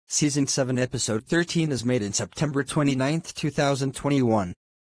Season 7 Episode 13 is made in September 29, 2021.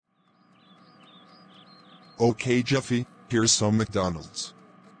 Okay Jeffy, here's some McDonald's.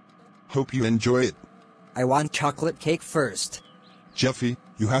 Hope you enjoy it. I want chocolate cake first. Jeffy,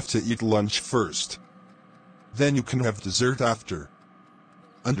 you have to eat lunch first. Then you can have dessert after.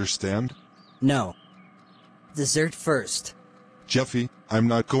 Understand? No. Dessert first. Jeffy, I'm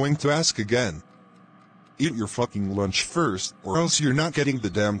not going to ask again. Eat your fucking lunch first, or else you're not getting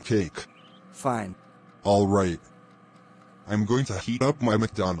the damn cake. Fine. Alright. I'm going to heat up my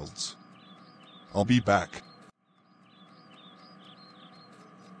McDonald's. I'll be back.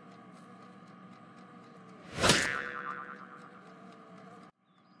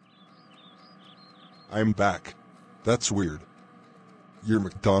 I'm back. That's weird. Your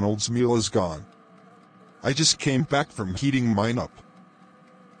McDonald's meal is gone. I just came back from heating mine up.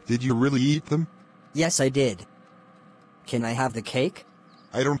 Did you really eat them? Yes, I did. Can I have the cake?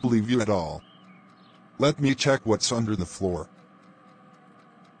 I don't believe you at all. Let me check what's under the floor.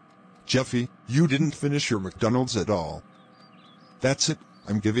 Jeffy, you didn't finish your McDonald's at all. That's it,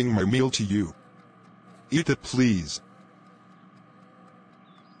 I'm giving my meal to you. Eat it please.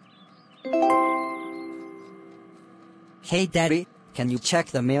 Hey Daddy, can you check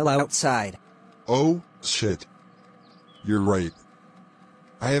the mail outside? Oh, shit. You're right.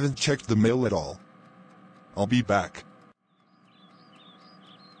 I haven't checked the mail at all. I'll be back.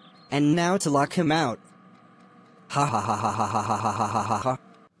 And now to lock him out. Ha ha ha ha ha ha ha ha ha ha ha.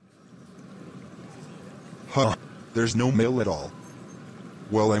 Huh, there's no mail at all.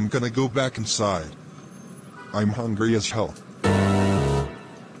 Well, I'm gonna go back inside. I'm hungry as hell.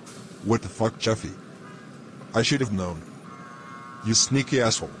 What the fuck, Jeffy? I should have known. You sneaky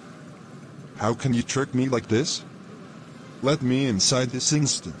asshole. How can you trick me like this? Let me inside this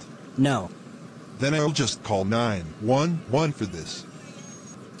instant. No. Then I'll just call 911 for this.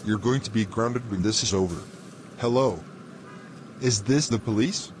 You're going to be grounded when this is over. Hello? Is this the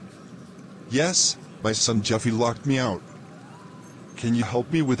police? Yes, my son Jeffy locked me out. Can you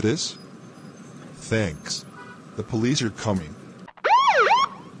help me with this? Thanks. The police are coming.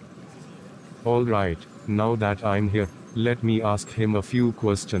 Alright, now that I'm here, let me ask him a few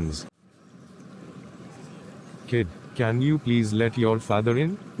questions. Kid, can you please let your father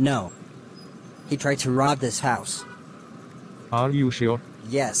in? No. He tried to rob this house. Are you sure?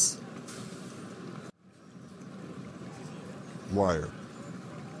 Yes. Liar.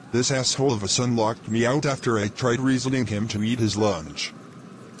 This asshole of a son locked me out after I tried reasoning him to eat his lunch.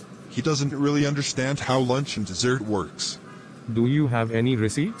 He doesn't really understand how lunch and dessert works. Do you have any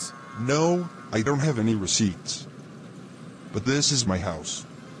receipts? No, I don't have any receipts. But this is my house.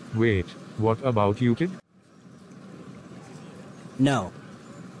 Wait, what about you, kid? No.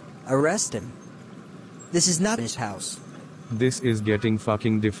 Arrest him. This is not his house. This is getting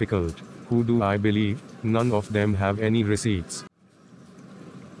fucking difficult. Who do I believe? None of them have any receipts.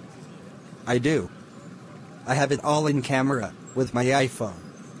 I do. I have it all in camera, with my iPhone.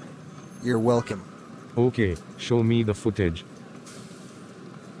 You're welcome. Okay, show me the footage.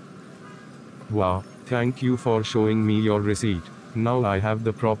 Wow, thank you for showing me your receipt. Now I have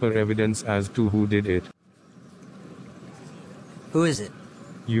the proper evidence as to who did it. Who is it?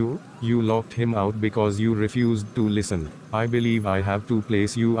 You locked him out because you refused to listen. I believe I have to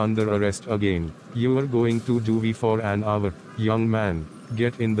place you under arrest again. You are going to juvie for an hour. Young man,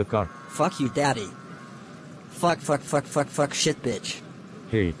 get in the car. Fuck you, Daddy. Fuck shit bitch.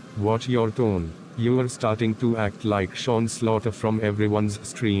 Hey, watch your tone. You are starting to act like Sean Slaughter from everyone's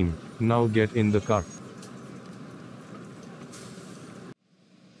stream. Now get in the car.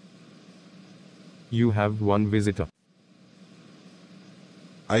 You have one visitor.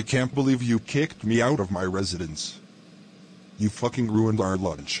 I can't believe you kicked me out of my residence. You fucking ruined our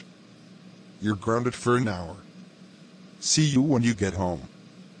lunch. You're grounded for an hour. See you when you get home.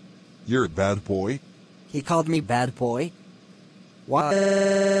 You're a bad boy. He called me bad boy? What?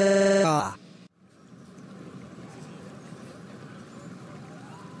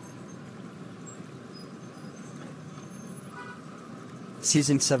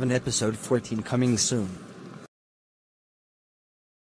 Season 7 Episode 14 coming soon.